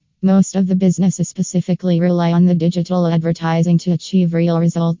Most of the businesses specifically rely on the digital advertising to achieve real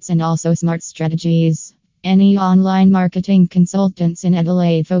results and also smart strategies. Any online marketing consultants in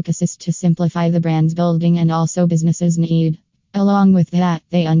Adelaide focuses to simplify the brand's building and also businesses need. Along with that,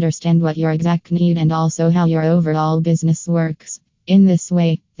 they understand what your exact need and also how your overall business works. In this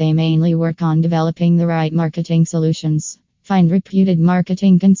way, they mainly work on developing the right marketing solutions. Find reputed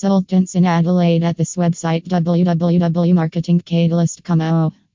marketing consultants in Adelaide at this website www.marketingcatalyst.com.